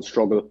Fermanagh will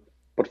struggle,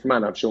 but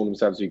Fermanagh have shown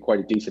themselves to be quite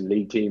a decent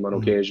league team on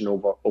occasion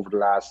over the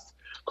last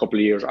couple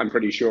of years. I'm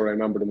pretty sure I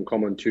remember them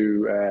coming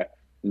to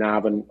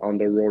Navan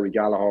under Rory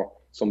Gallagher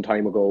some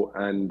time ago,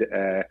 and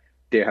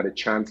they had a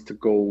chance to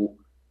go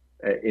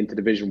into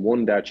Division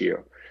 1 that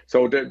year.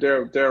 So so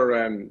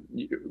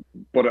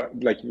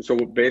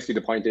basically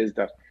the point is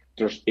that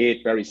there's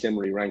 8 very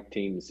similarly ranked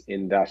teams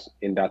in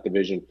that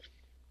division.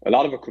 A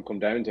lot of it could come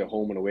down to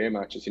home and away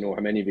matches. How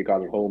many have you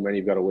got at home, many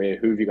have you got away,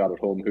 who have you got at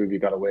home, who have you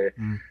got away.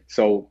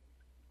 So,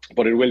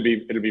 but it'll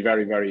be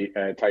very, very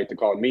tight to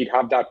call. Meath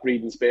have that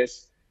breathing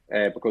space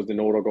because they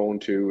know they're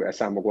going to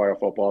Sam Maguire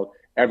football.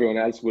 Everyone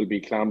else will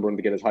be clambering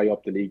to get as high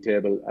up the league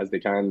table as they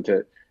can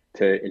to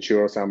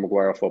ensure Sam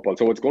Maguire football.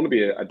 So it's going to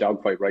be a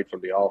dogfight right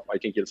from the off. I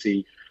think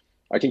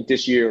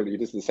this year,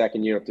 this is the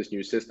second year of this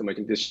new system. I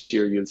think this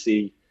year you'll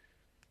see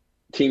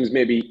teams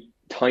maybe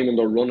timing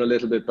their run a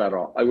little bit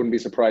better. I wouldn't be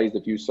surprised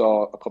if you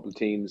saw a couple of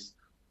teams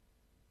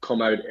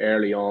come out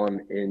early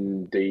on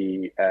in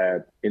the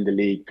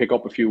league, pick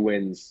up a few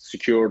wins,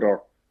 secure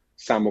their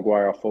Sam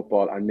Maguire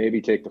football, and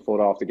maybe take the foot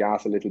off the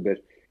gas a little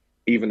bit,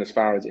 even as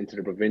far as into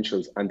the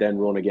provincials, and then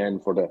run again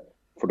for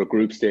the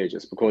group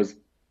stages. Because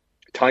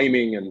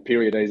timing and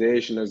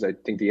periodization, as I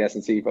think the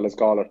S&C fellas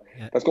call it,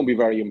 that's going to be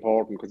very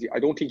important. Because I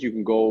don't think you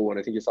can go, and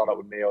I think you saw that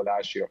with Mayo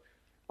last year.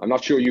 I'm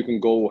not sure you can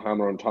go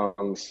hammer and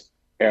tongs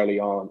early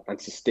on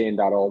and sustain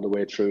that all the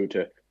way through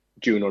to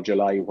June or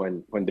July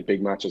when the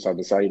big matches are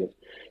decided.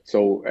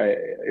 So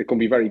it's going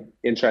to be very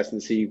interesting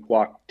to see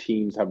what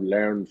teams have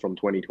learned from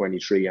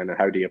 2023 and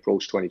how they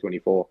approach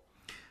 2024.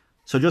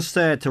 So just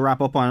to wrap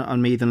up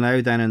on Meath and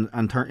Louth then,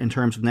 and in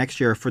terms of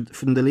next year,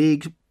 from the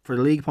league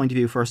point of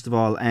view, first of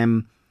all,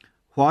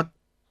 what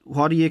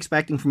are you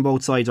expecting from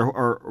both sides,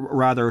 or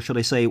rather, should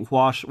I say,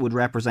 what would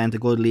represent a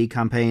good league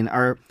campaign?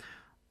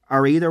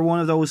 Are either one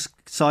of those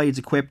sides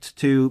equipped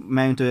to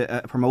mount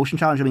a promotion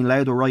challenge? I mean,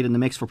 Louth were right in the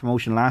mix for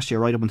promotion last year,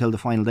 right up until the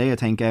final day, I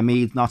think.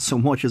 Meath, not so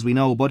much, as we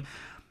know. But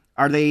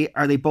are they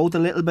both a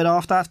little bit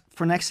off that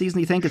for next season,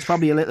 you think? It's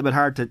probably a little bit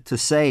hard to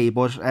say,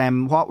 but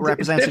what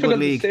represents a good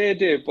league? It's difficult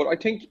to say, Dave, but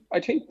I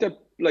think that,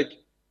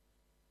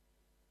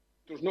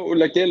 there's no,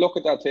 they look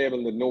at that table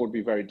and they know it would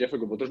be very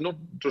difficult, but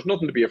there's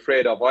nothing to be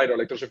afraid of either.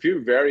 There's a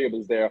few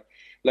variables there.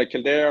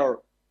 Kildare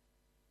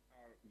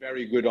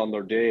very good on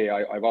their day,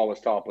 I've always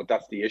thought, but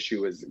that's the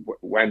issue, is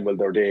when will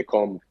their day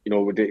come?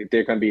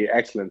 They can be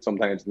excellent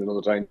sometimes, and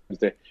other times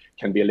they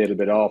can be a little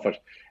bit off it.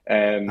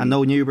 And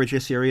no Newbridge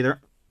this year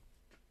either.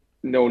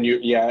 No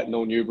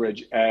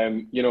Newbridge.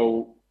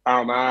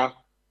 Armagh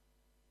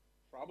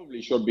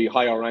probably should be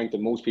higher ranked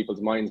in most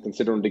people's minds,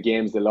 considering the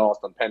games they lost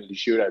on penalty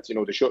shootouts.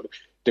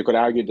 They could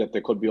argue that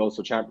they could be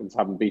also champions,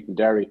 having beaten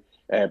Derry.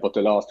 But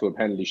they lost to a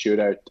penalty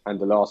shootout, and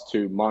they lost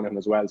to Monaghan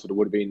as well. So there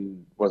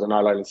was an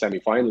All-Ireland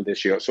semi-final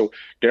this year. So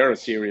they're a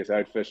serious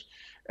outfit.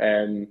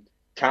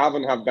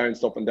 Cavan have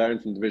bounced up and down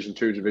from Division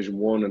 2 to Division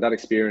 1, and that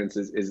experience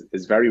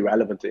is very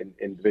relevant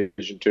in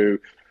Division 2.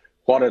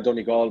 What are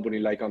Donegal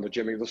like on the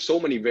gym? There's so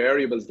many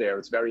variables there.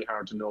 It's very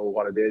hard to know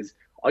what it is.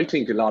 I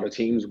think a lot of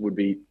teams would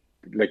be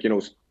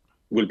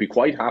will be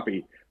quite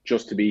happy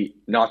just to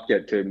not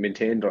get to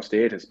maintain their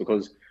status,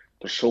 because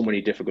there's so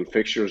many difficult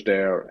fixtures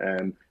there.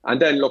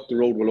 And then, look, the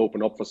road will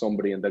open up for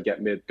somebody and they'll get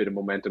a bit of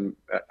momentum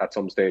at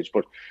some stage.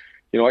 But,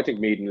 I think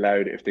Meath and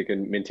Louth, if they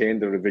can maintain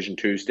their Division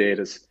 2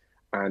 status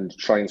and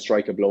try and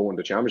strike a blow in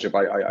the championship,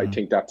 I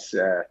think that's...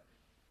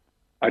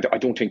 I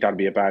don't think that'd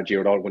be a bad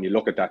year at all when you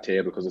look at that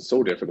table, because it's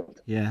so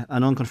difficult. Yeah,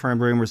 and unconfirmed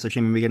rumours that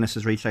Jimmy McGuinness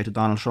has reached out to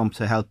Donald Trump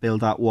to help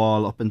build that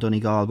wall up in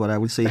Donegal, but I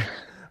will see...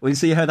 We'll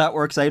see how that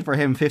works out for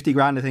him. 50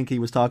 grand, I think he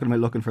was talking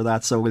about looking for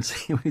that. So we'll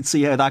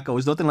see how that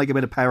goes. Nothing like a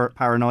bit of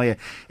paranoia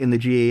in the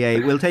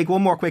GAA. We'll take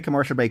one more quick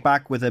commercial break.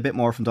 Back with a bit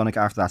more from Donnchadh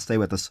after that. Stay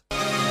with us.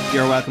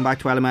 You're welcome back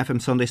to LMFM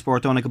Sunday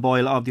Sport. Donnchadh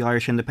Boyle of the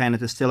Irish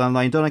Independent is still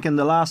online. Donnchadh, in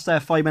the last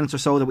 5 minutes or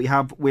so that we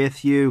have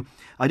with you,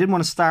 I didn't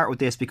want to start with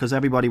this because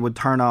everybody would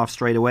turn off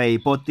straight away.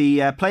 But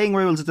the playing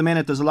rules at the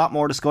minute, there's a lot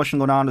more discussion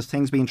going on. There's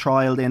things being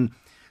trialled in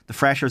the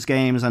freshers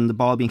games and the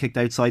ball being kicked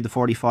outside the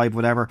 45,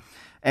 whatever.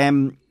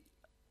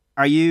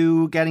 Are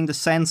you getting the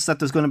sense that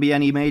there's going to be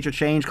any major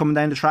change coming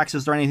down the tracks?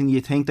 Is there anything you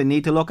think they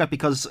need to look at?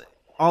 Because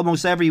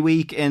almost every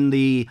week in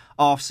the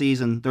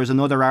off-season, there's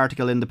another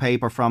article in the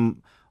paper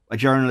from a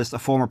journalist, a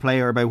former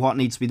player, about what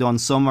needs to be done.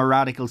 Some are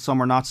radical,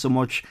 some are not so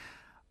much.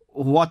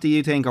 What do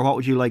you think, or what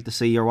would you like to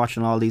see? You're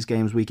watching all these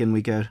games week in,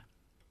 week out.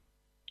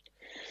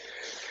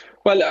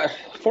 Well,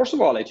 first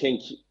of all, I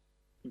think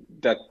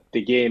that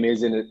the game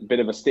is in a bit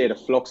of a state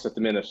of flux at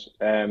the minute.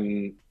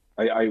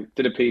 I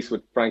did a piece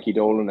with Frankie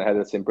Dolan ahead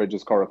of the St.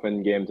 Bridget's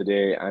Corofin game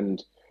today,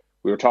 and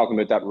we were talking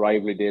about that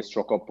rivalry they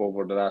struck up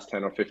over the last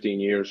 10 or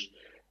 15 years.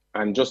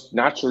 And just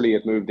naturally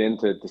it moved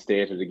into the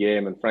state of the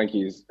game, and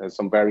Frankie has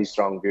some very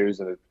strong views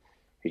on it.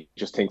 He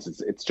just thinks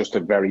it's just a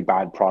very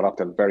bad product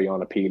and very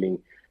unappealing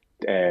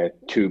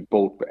to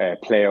both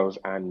players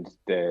and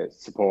the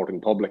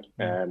supporting public.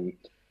 And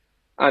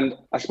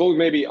I suppose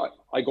maybe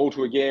I go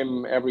to a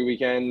game every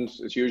weekend.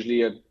 It's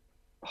usually a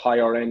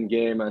higher end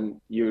game, and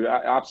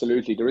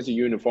absolutely there is a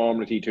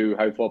uniformity to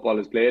how football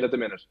is played at the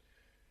minute.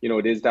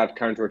 It is that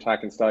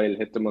counter-attacking style,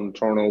 hit them on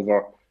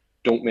turnover,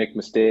 don't make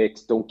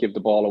mistakes, don't give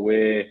the ball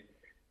away,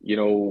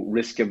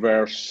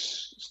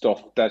 risk-averse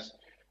stuff. There's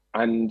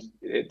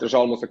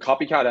almost a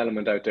copycat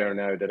element out there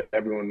now that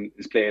everyone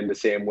is playing the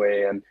same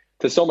way. And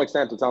to some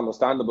extent, it's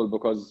understandable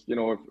because,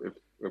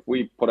 if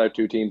we put out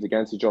two teams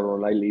against each other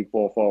and I leave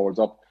 4 forwards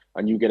up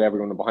and you get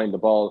everyone behind the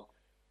ball,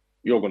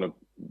 you're going to,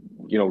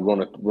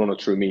 run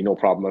it through me, no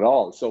problem at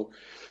all. So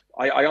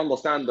I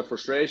understand the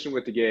frustration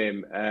with the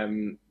game.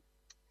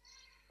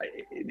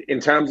 In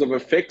terms of a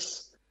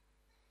fix,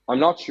 I'm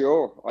not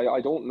sure.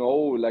 I don't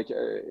know.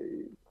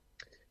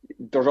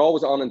 There's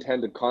always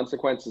unintended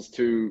consequences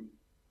to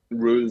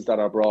rules that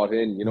are brought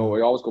in. I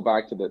always go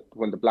back to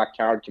when the black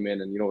card came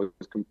in, and it was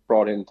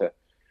brought in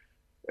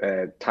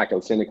to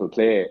tackle cynical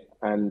play.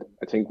 And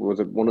I think it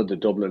was one of the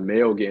Dublin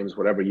Mayo games,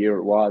 whatever year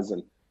it was,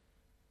 and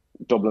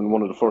Dublin,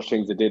 one of the first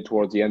things they did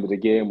towards the end of the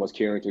game was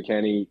Kieran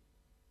Kilkenny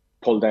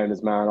pulled down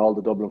his man, all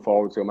the Dublin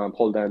forwards to a man,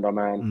 pulled down their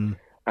man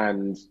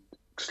and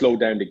slowed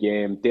down the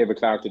game. David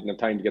Clark didn't have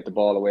time to get the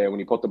ball away. When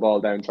he put the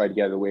ball down, tried to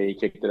get it away, he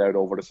kicked it out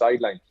over the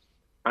sideline.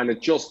 And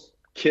it just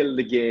killed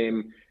the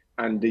game,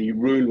 and the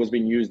rule was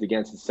being used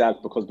against itself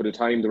because by the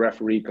time the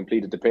referee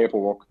completed the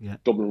paperwork,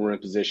 Dublin were in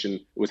position.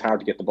 It was hard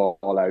to get the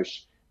ball out,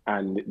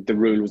 and the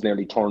rule was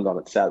nearly turned on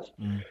itself.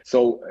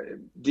 So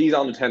these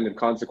unintended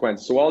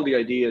consequences. So all the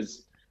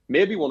ideas,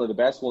 maybe one of the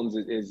best ones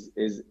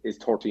is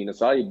 13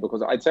 aside,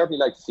 because I'd certainly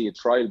like to see a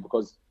trial,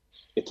 because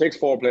it takes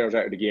 4 players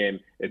out of the game.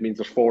 It means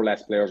there's 4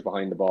 less players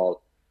behind the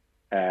ball.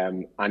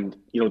 And,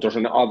 there's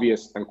an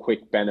obvious and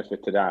quick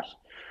benefit to that.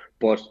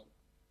 But,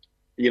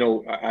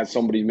 as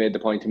somebody made the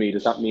point to me,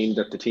 does that mean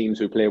that the teams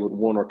who play with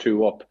 1 or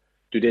 2 up,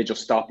 do they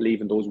just stop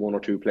leaving those 1 or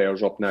 2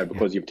 players up now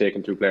because you've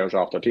taken 2 players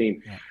off their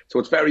team? So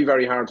it's very,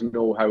 very hard to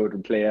know how it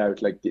would play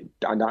out.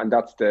 And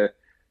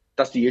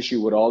that's the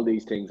issue with all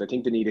these things. I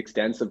think they need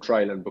extensive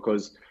trialing,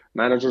 because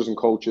managers and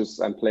coaches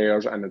and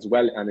players, and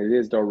it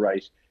is their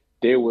right,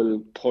 they will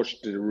push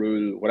the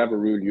rule, whatever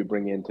rule you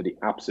bring in, to the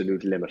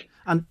absolute limit,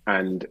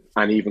 and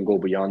even go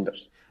beyond it.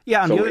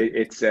 Yeah, so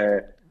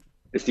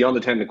it's the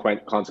unintended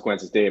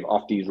consequences, Dave,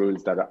 of these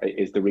rules that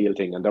is the real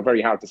thing, and they're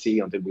very hard to see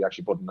until we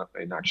actually put them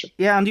in action.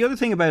 Yeah, and the other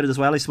thing about it as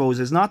well, I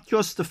suppose, is not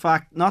just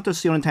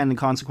the unintended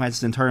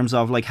consequences in terms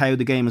of how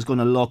the game is going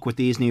to look with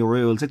these new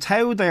rules. It's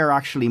how they are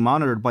actually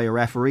monitored by a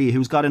referee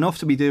who's got enough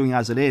to be doing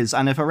as it is.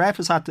 And if a ref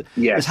is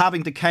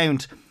having to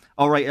count,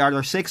 all right, are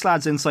there 6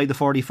 lads inside the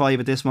 45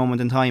 at this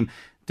moment in time?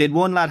 Did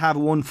one lad have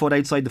 1 foot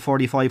outside the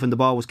 45 when the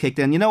ball was kicked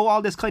in?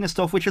 All this kind of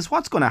stuff, which is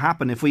what's going to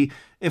happen if we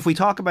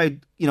talk about,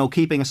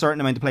 keeping a certain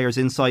amount of players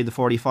inside the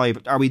 45.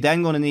 Are we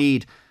then going to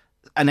need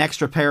an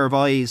extra pair of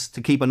eyes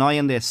to keep an eye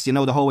on this,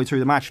 the whole way through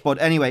the match? But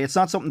anyway, it's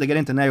not something to get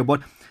into now.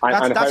 But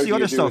that's the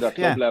other stuff. At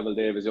club level,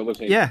 Dave, is the other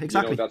thing. Yeah,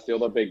 exactly. That's the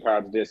other big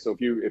part of this. So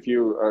if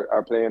you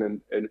are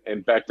playing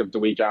in Bective the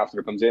week after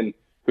it comes in,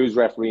 who's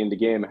refereeing the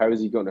game?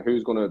 Who's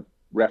going to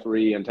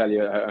referee and tell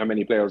you how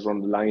many players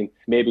run the line?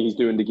 Maybe he's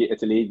doing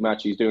it's a league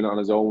match, he's doing it on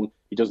his own,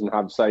 he doesn't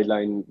have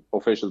sideline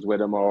officials with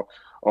him or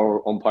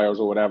umpires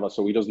or whatever,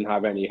 so he doesn't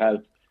have any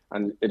help,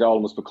 and it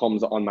almost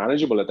becomes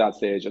unmanageable at that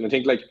stage. And I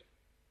think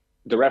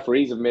the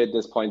referees have made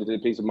this point. I did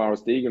a piece of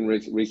Maurice Deegan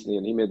recently,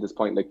 and he made this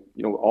point,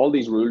 all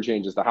these rule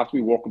changes, they have to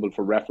be workable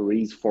for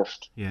referees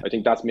first. I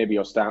think that's maybe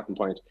your starting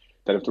point,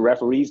 that if the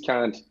referees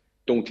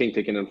don't think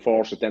they can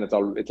enforce it, then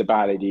it's a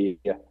bad idea.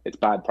 It's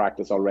bad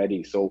practice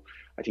already. So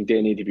I think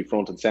they need to be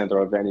front and centre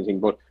of anything.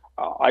 But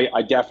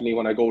I definitely,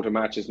 when I go to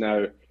matches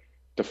now,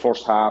 the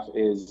first half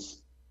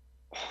is,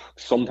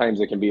 sometimes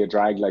it can be a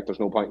drag. There's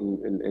no point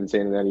in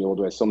saying it any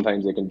other way.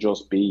 Sometimes it can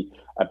just be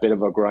a bit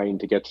of a grind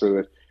to get through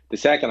it. The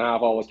second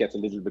half always gets a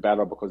little bit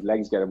better because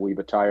legs get a wee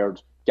bit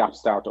tired, gaps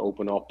start to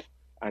open up,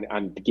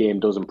 and the game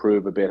does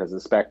improve a bit as a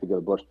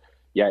spectacle. But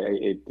yeah,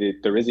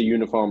 there is a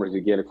uniformity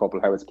to Gaelic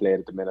football, how it's played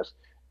at the minute,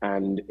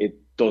 and it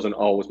doesn't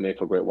always make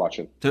for great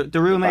watching.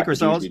 The rule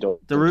makers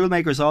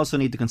also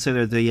need to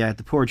consider the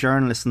poor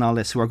journalists and all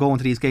this who are going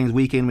to these games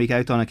week in, week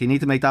out on it. You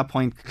need to make that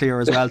point clear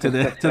as well to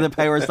the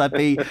powers that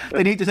be.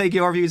 They need to take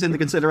your views into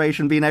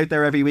consideration, being out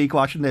there every week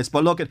watching this.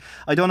 But look,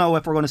 I don't know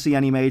if we're going to see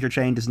any major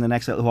changes in the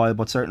next little while,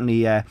 but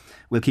certainly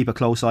we'll keep a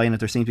close eye on it.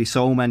 There seem to be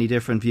so many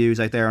different views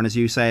out there, and as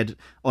you said,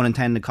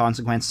 unintended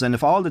consequences. And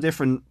if all the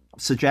different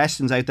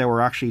suggestions out there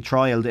were actually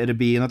trialled, it'd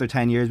be another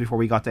 10 years before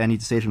we got to any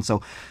decision.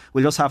 So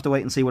we'll just have to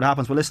wait and see what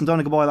happens. But listen,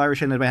 Donnchadh, Boyle,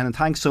 Irish in and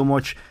thanks so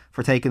much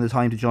for taking the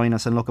time to join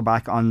us and looking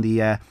back on the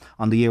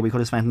year. We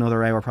could have spent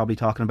another hour probably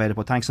talking about it,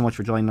 but thanks so much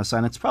for joining us.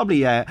 And it's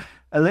probably a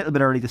little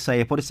bit early to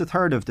say it, but it's the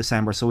 3rd of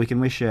December, so we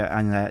can wish you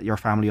and your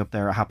family up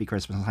there a happy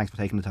Christmas, and thanks for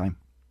taking the time.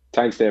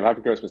 Thanks, Dave.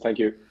 Happy Christmas. Thank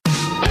you.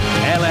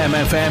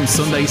 LMFM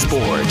Sunday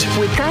Sport.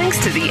 With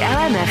thanks to the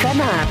LMFM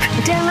app.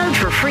 Download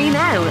for free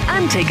now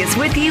and take us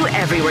with you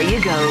everywhere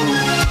you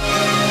go.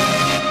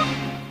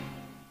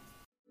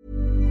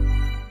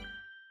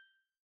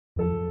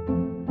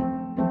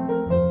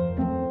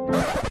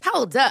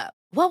 Hold up.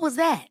 What was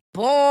that?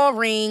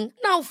 Boring.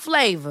 No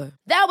flavor.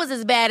 That was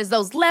as bad as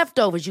those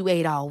leftovers you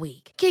ate all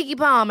week. Keke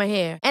Palmer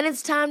here, and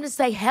it's time to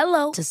say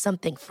hello to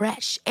something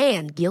fresh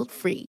and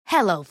guilt-free.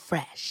 Hello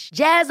Fresh.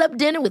 Jazz up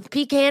dinner with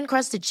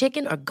pecan-crusted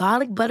chicken or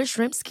garlic butter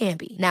shrimp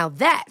scampi. Now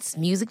that's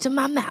music to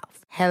my mouth.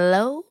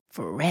 Hello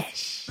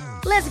Fresh.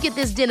 Let's get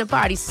this dinner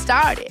party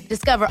started.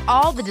 Discover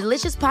all the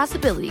delicious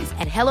possibilities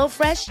at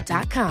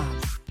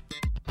HelloFresh.com.